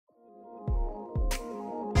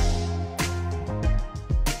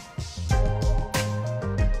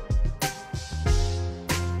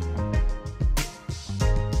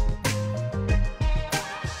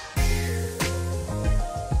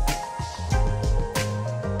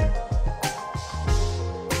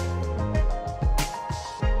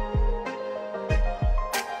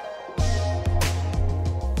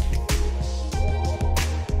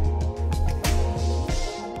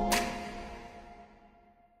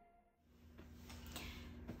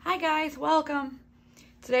guys, welcome.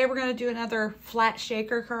 Today we're going to do another flat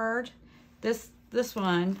shaker card. This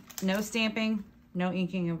one, no stamping, no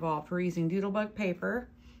inking involved. We're using Doodlebug paper.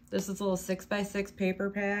 This is a little 6x6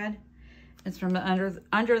 paper pad. It's from the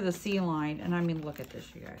under the sea line, and I mean, look at this,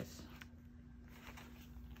 you guys.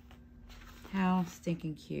 How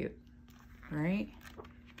stinking cute, right?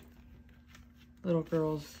 Little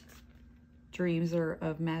girls' dreams are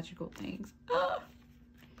of magical things. Ah!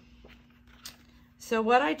 So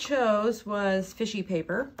what I chose was fishy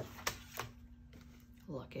paper.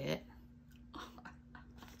 Look at it.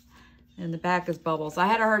 And the back is bubbles. I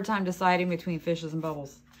had a hard time deciding between fishes and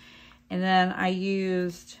bubbles. And then I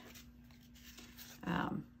used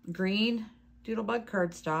green Doodlebug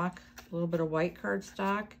cardstock, a little bit of white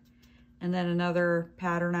cardstock, and then another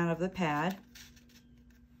pattern out of the pad.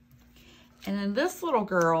 And then this little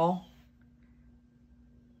girl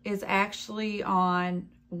is actually on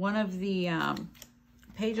one of the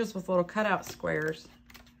pages with little cutout squares.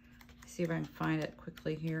 Let's see if I can find it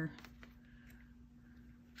quickly here.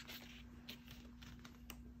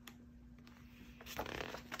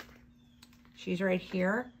 She's right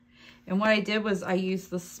here. And what I did was I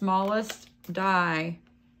used the smallest die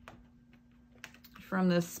from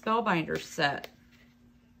the Spellbinder set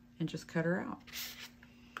and just cut her out.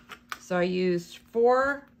 So I used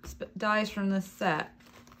 4 dies from this set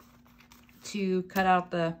to cut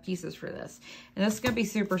out the pieces for this. And this is going to be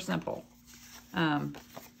super simple.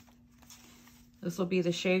 This will be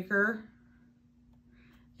the shaker.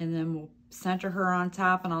 And then we'll center her on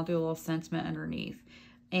top, and I'll do a little sentiment underneath.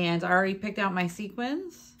 And I already picked out my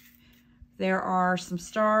sequins. There are some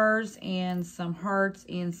stars and some hearts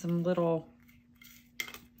and some little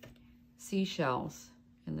seashells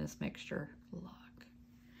in this mixture. Look.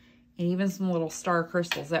 And even some little star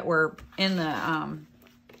crystals that were in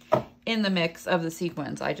the mix of the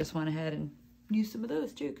sequins. I just went ahead and used some of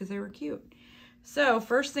those too because they were cute. So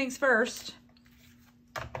first things first,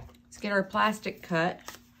 let's get our plastic cut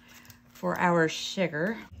for our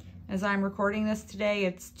shaker. As I'm recording this today,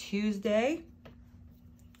 it's Tuesday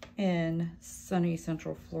in sunny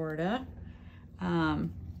Central Florida.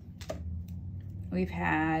 We've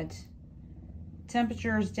had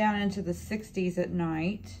temperatures down into the 60s at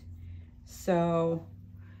night. So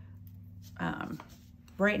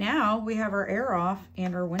right now we have our air off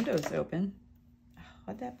and our windows open. Oh,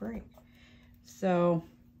 how'd that break? So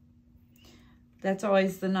that's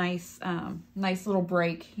always the nice little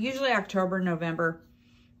break. Usually October, November,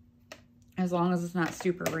 as long as it's not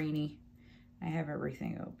super rainy, I have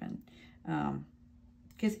everything open.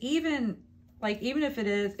 Because even if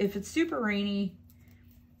it's super rainy,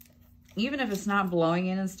 even if it's not blowing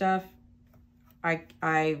in and stuff, I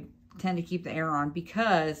tend to keep the air on,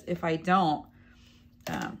 because if I don't,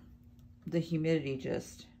 the humidity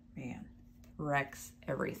just, man, wrecks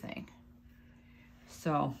everything.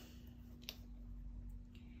 So,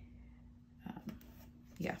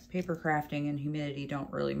 yeah, paper crafting and humidity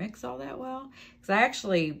don't really mix all that well. Because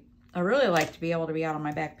I really like to be able to be out on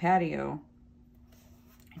my back patio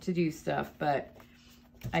to do stuff, but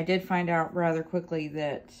I did find out rather quickly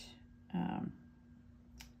that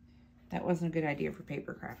that wasn't a good idea for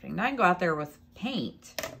paper crafting. Now I can go out there with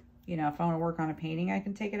paint. You know, if I want to work on a painting, I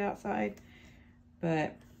can take it outside.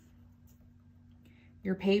 But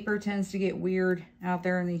your paper tends to get weird out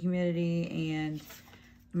there in the humidity, and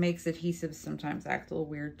makes adhesives sometimes act a little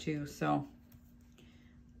weird too. So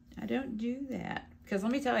I don't do that. Because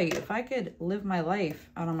let me tell you, if I could live my life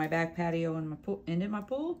out on my back patio and in my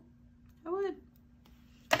pool, I would.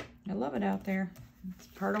 I love it out there. It's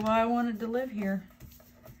part of why I wanted to live here.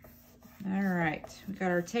 All right, we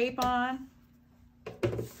got our tape on.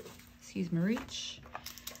 Excuse my reach.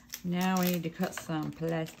 Now we need to cut some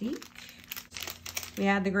plastic. We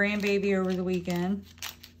had the grandbaby over the weekend.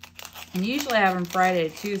 And usually I have them Friday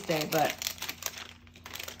to Tuesday, but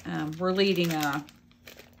we're leading a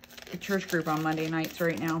church group on Monday nights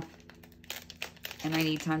right now. And I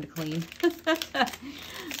need time to clean.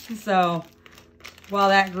 So while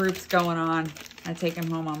that group's going on, I take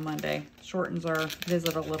him home on Monday. Shortens our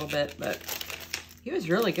visit a little bit, but he was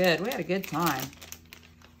really good. We had a good time.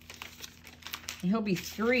 And he'll be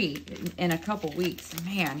 3 in a couple weeks.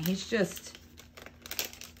 Man, he's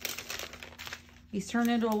turned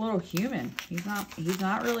into a little human. He's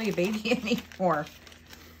not really a baby anymore.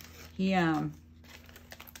 He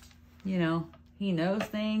you know, he knows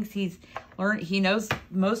things. He knows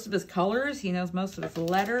most of his colors. He knows most of his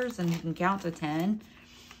letters, and he can count to 10.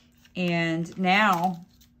 And now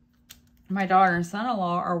my daughter and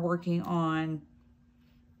son-in-law are working on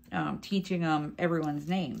teaching them everyone's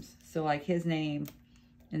names. So like his name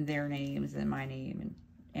and their names and my name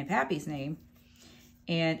and Pappy's name.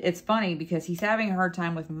 And it's funny because he's having a hard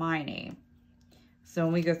time with my name. So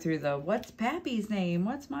when we go through the, what's Pappy's name?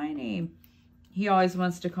 What's my name? He always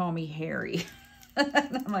wants to call me Harry.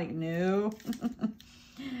 And I'm like, no,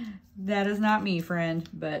 that is not me, friend,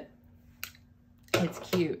 but it's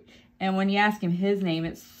cute. And when you ask him his name,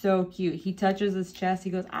 it's so cute. He touches his chest. He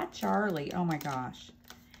goes, ah, Charlie. Oh my gosh.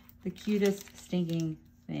 The cutest stinking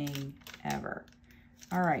thing ever.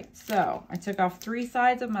 All right, so I took off 3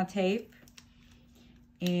 sides of my tape,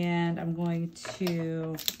 and I'm going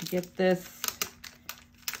to get this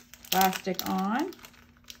plastic on,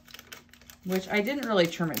 which I didn't really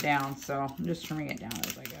trim it down, so I'm just trimming it down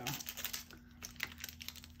as I go.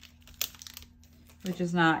 Which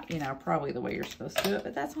is not, you know, probably the way you're supposed to do it,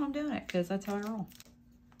 but that's how I'm doing it, because that's how I roll.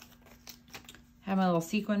 Have my little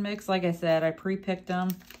sequin mix. Like I said, I pre-picked them.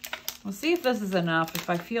 We'll see if this is enough. If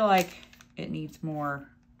I feel like it needs more,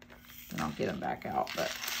 then I'll get them back out.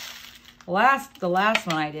 But the last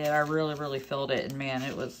one I did, I really filled it, and man,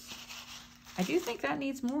 it was, I do think that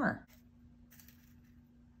needs more.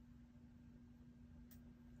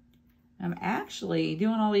 I'm actually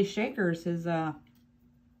doing all these shakers has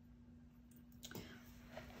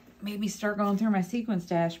made me start going through my sequin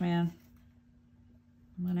stash, man.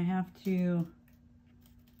 I'm gonna have to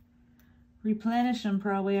replenish them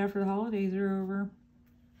probably after the holidays are over.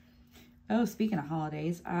 Oh, speaking of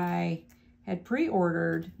holidays, I had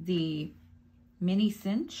pre-ordered the mini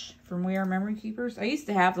cinch from We Are Memory Keepers. I used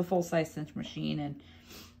to have the full-size cinch machine, and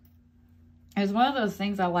it was one of those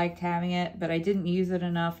things I liked having it, but I didn't use it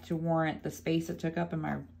enough to warrant the space it took up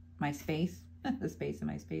in my space, the space in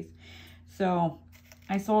my space. So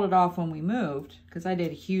I sold it off when we moved, because I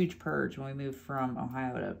did a huge purge when we moved from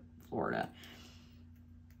Ohio to Florida.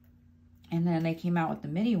 And then they came out with the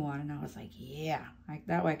mini one, and I was like, yeah,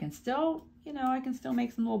 that way I can still, you know, I can still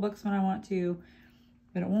make some little books when I want to,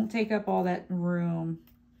 but it won't take up all that room.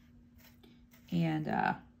 And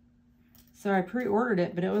so I pre-ordered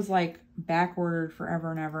it, but it was like back-ordered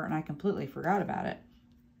forever and ever, and I completely forgot about it.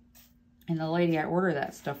 And the lady I ordered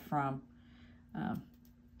that stuff from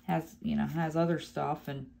has other stuff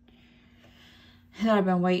and that I've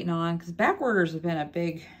been waiting on, because back orders have been a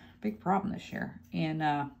big problem this year.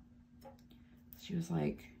 And she was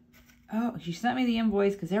like, oh, she sent me the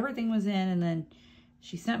invoice because everything was in, and then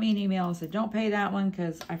she sent me an email and said, don't pay that one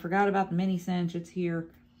because I forgot about the mini cinch. It's here.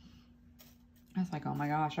 I was like, oh my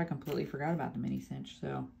gosh, I completely forgot about the mini cinch.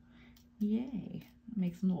 So yay,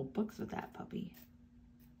 make some little books with that puppy.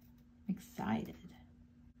 I'm excited.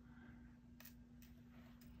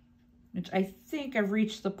 Which I think I've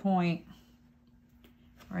reached the point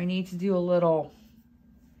where I need to do a little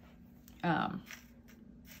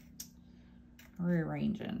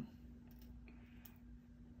rearranging.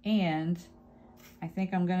 And I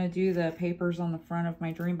think I'm going to do the papers on the front of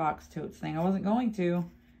my Dreambox totes thing. I wasn't going to.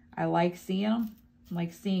 I like seeing them. I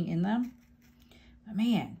like seeing in them. But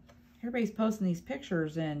man, everybody's posting these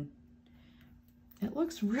pictures and it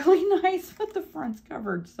looks really nice with the fronts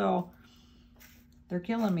covered. So they're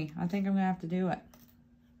killing me. I think I'm going to have to do it.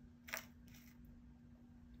 I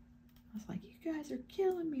was like, you guys are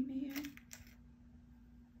killing me, man.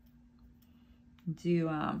 Do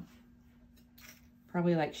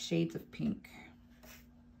probably like shades of pink.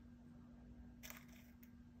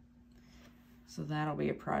 So that'll be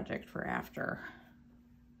a project for after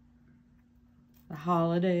the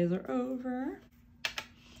holidays are over.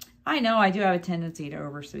 I know I do have a tendency to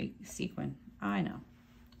over sequin. I know.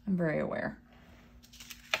 I'm very aware.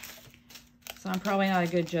 So I'm probably not a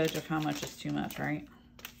good judge of how much is too much, right?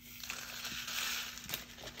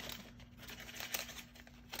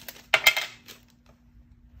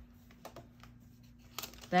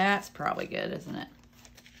 That's probably good, isn't it?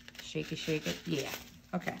 Shake it. Yeah.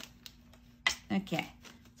 Okay. Okay.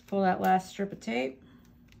 Let's pull that last strip of tape.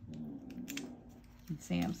 And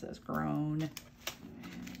Sam says groan.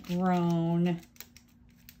 Groan.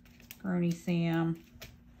 Groany Sam.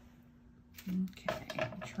 Okay.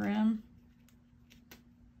 Trim.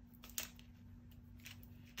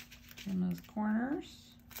 Trim those corners.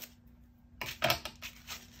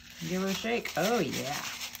 Give her a shake. Oh, yeah.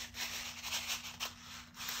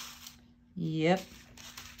 Yep.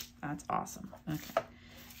 That's awesome. Okay.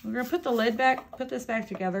 We're going to put the lid back, put this back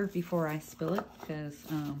together before I spill it, because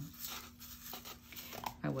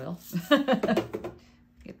I will. Get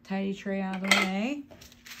the tidy tray out of the way.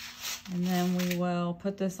 And then we will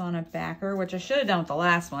put this on a backer, which I should have done with the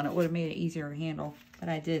last one. It would have made it easier to handle, but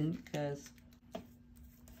I didn't, because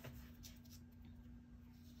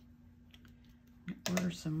order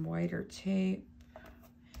some whiter tape.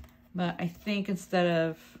 But I think instead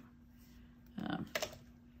of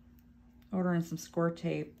ordering some score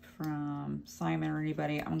tape from Simon or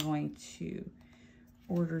anybody, I'm going to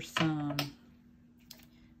order some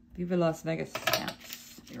Viva Las Vegas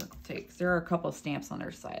stamps, miracle tapes. There are a couple of stamps on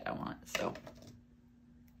their site I want, so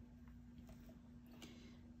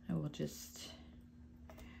I will just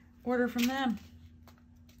order from them.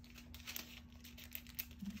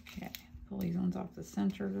 Okay, pull these ones off the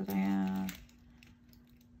center that I have.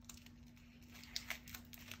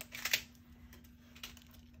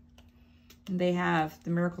 And they have the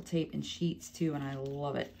miracle tape in sheets too, and I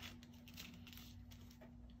love it.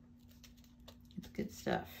 It's good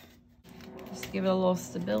stuff. Just give it a little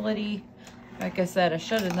stability. Like I said, I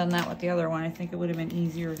should have done that with the other one. I think it would have been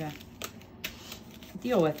easier to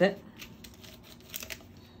deal with it.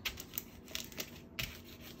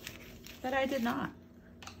 But I did not.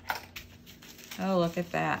 Oh, look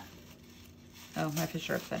at that. Oh, my fish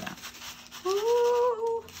are upside down.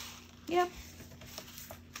 Ooh, yep.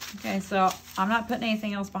 Okay, so I'm not putting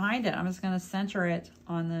anything else behind it. I'm just going to center it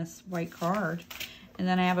on this white card. And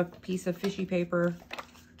then I have a piece of fishy paper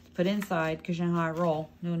to put inside, because you know how I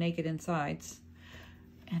roll. No naked insides.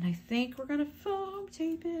 And I think we're going to foam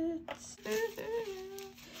tape it.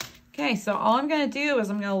 Okay, so all I'm going to do is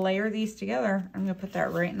I'm going to layer these together. I'm going to put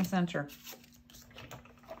that right in the center.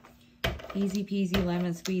 Easy peasy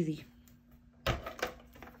lemon squeezy.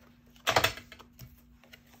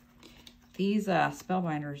 These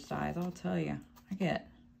Spellbinders dies, I'll tell you, I get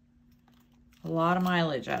a lot of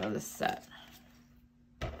mileage out of this set.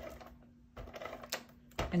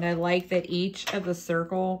 And I like that each of the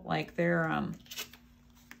circle, like their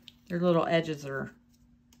little edges are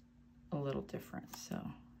a little different, so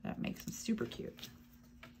that makes them super cute.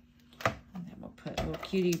 And then we'll put a little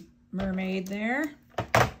cutie mermaid there.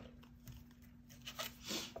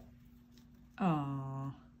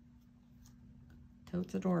 Aww.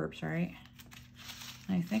 Totes adorbs, right?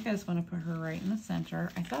 And I think I just want to put her right in the center.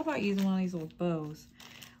 I thought about using one of these little bows,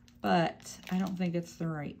 but I don't think it's the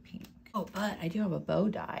right pink. Oh, but I do have a bow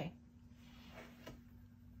die.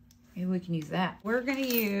 Maybe we can use that. We're going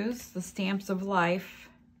to use the Stamps of Life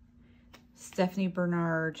Stephanie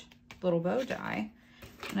Bernard little bow die.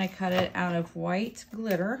 And I cut it out of white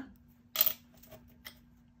glitter.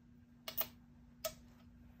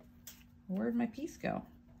 Where'd my piece go?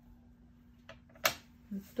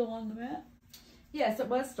 Is it still on the mat? Yes, it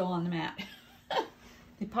was still on the mat.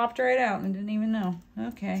 They popped right out and didn't even know.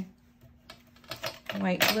 Okay.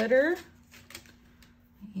 White glitter.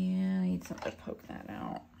 Yeah, I need something to poke that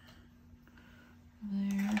out.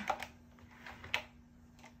 There.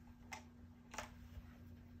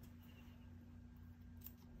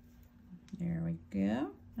 There we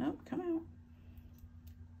go. Oh, come out.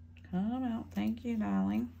 Come out. Thank you,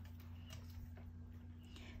 darling.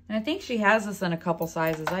 And I think she has this in a couple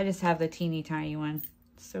sizes. I just have the teeny tiny one.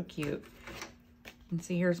 It's so cute. And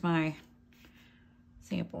see, here's my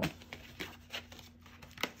sample.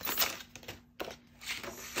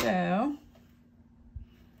 So,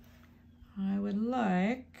 I would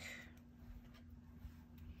like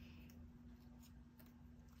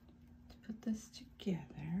to put this together.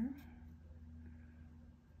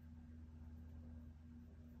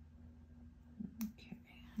 Okay,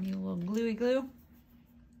 I need a little gluey glue.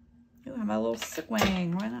 Ooh, how about a little sick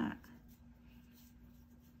wing? Why not?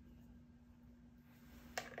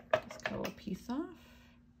 Just cut a little piece off.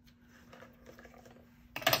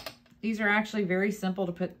 These are actually very simple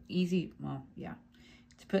to put well, yeah,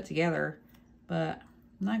 to put together, but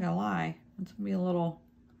I'm not gonna lie, it's gonna be a little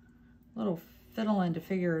fiddling to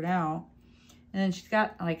figure it out. And then she's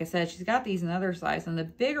got, like I said, she's got these in other size, and the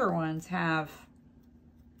bigger ones have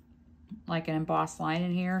like an embossed line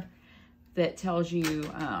in here that tells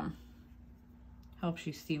you, helps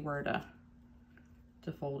you see where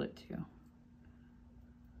to fold it to.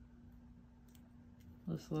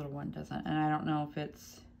 This little one doesn't, and I don't know if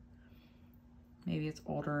it's, maybe it's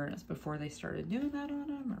older and it's before they started doing that on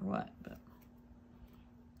them or what, but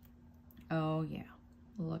oh yeah,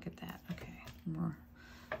 look at that. Okay, a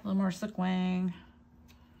little more silk wing.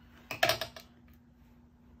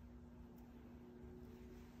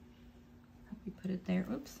 We put it there.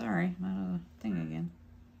 Oops, sorry, I'm out of the thing again.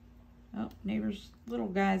 Oh, neighbor's little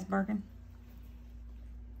guy's barking.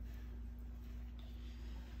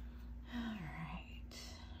 All right.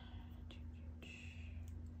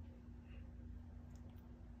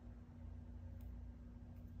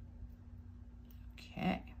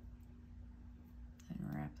 Okay. Then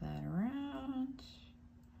wrap that around.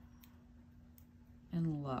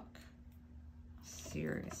 And look.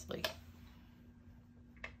 Seriously.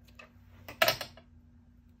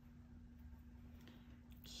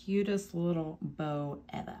 Cutest little bow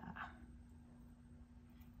ever.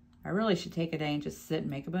 I really should take a day and just sit and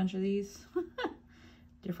make a bunch of these.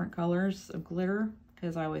 Different colors of glitter,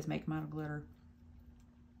 because I always make them out of glitter.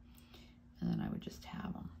 And then I would just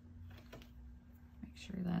have them. Make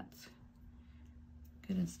sure that's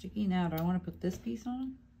good and sticky. Now, do I want to put this piece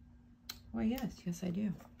on? Well, yes. Yes, I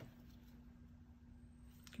do.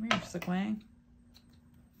 Come here, Sequang.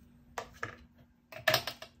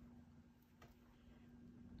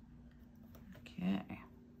 Okay.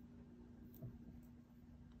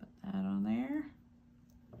 Put that on there.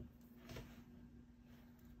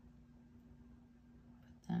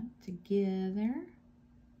 Put that together.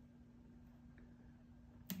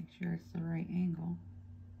 Make sure it's the right angle.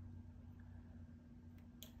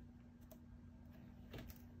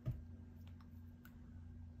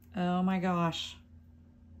 Oh my gosh.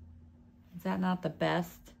 Is that not the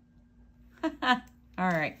best? All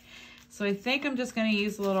right. So I think I'm just going to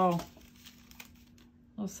use a little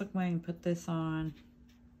Sequang and put this on.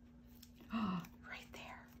 Oh, right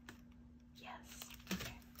there. Yes.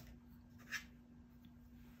 Okay.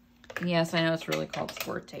 And yes, I know it's really called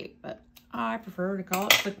sport tape, but I prefer to call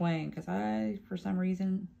it Sequang because I, for some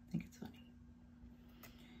reason, think it's funny.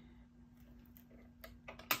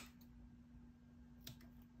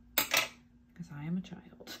 Because I am a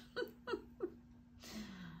child.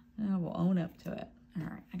 I will own up to it. All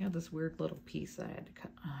right, I got this weird little piece that I had to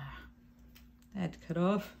cut. I had to cut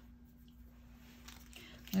off. I'm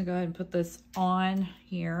gonna go ahead and put this on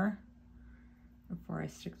here before I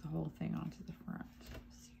stick the whole thing onto the front.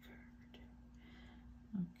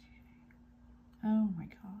 Okay. Oh my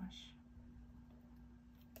gosh.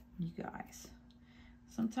 You guys.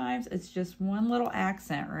 Sometimes it's just one little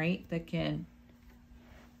accent, right, that can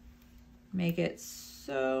make it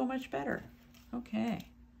so much better. Okay.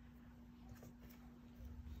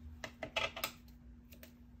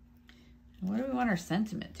 What do we want our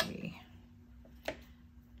sentiment to be?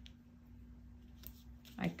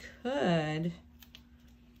 I could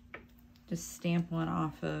just stamp one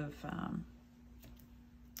off of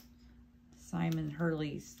Simon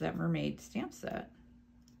Hurley's, that Mermaid stamp set.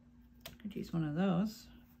 Could use one of those.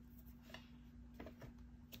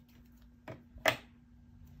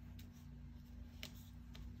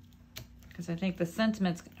 Because I think the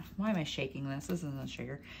sentiment's, why am I shaking this? This isn't a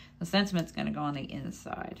shaker. The sentiment's going to go on the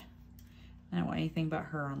inside. I don't want anything but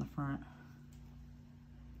her on the front.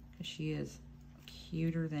 Because she is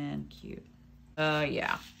cuter than cute. Oh,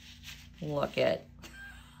 yeah. Look it.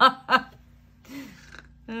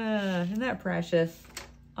 Isn't that precious?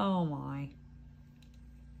 Oh, my.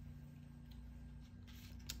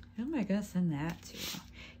 Who am I going to send that to?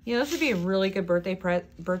 You know, this would be a really good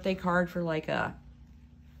birthday card for, like, a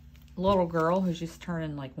little girl who's just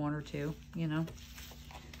turning, like, 1 or 2, you know?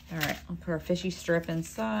 All right. I'll put our fishy strip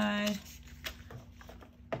inside.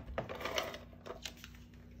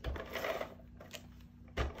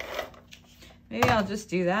 Maybe I'll just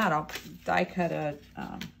do that. I'll die cut a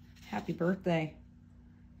happy birthday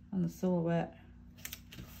on the silhouette.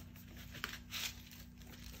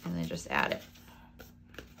 And then just add it.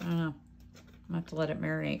 I don't know. I'm gonna have to let it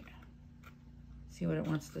marinate. See what it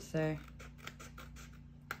wants to say.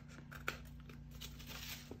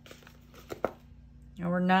 Now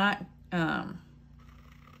we're not,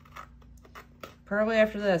 probably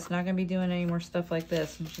after this, not gonna be doing any more stuff like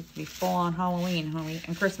this. It's just be full on Halloween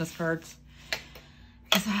and Christmas cards.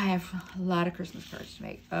 Because I have a lot of Christmas cards to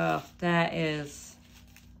make. Oh, that is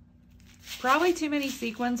probably too many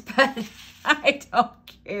sequins, but I don't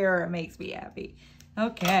care. It makes me happy.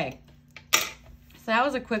 Okay. So that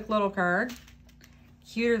was a quick little card.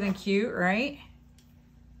 Cuter than cute, right?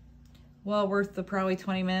 Well worth the probably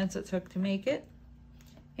 20 minutes it took to make it.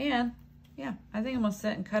 And, yeah, I think I'm going to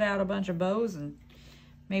sit and cut out a bunch of bows and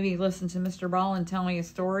maybe listen to Mr. Ballin tell me a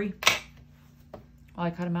story while I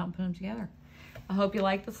cut them out and put them together. I hope you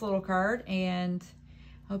like this little card, and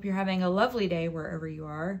hope you're having a lovely day wherever you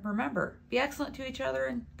are. Remember, be excellent to each other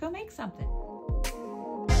and go make something.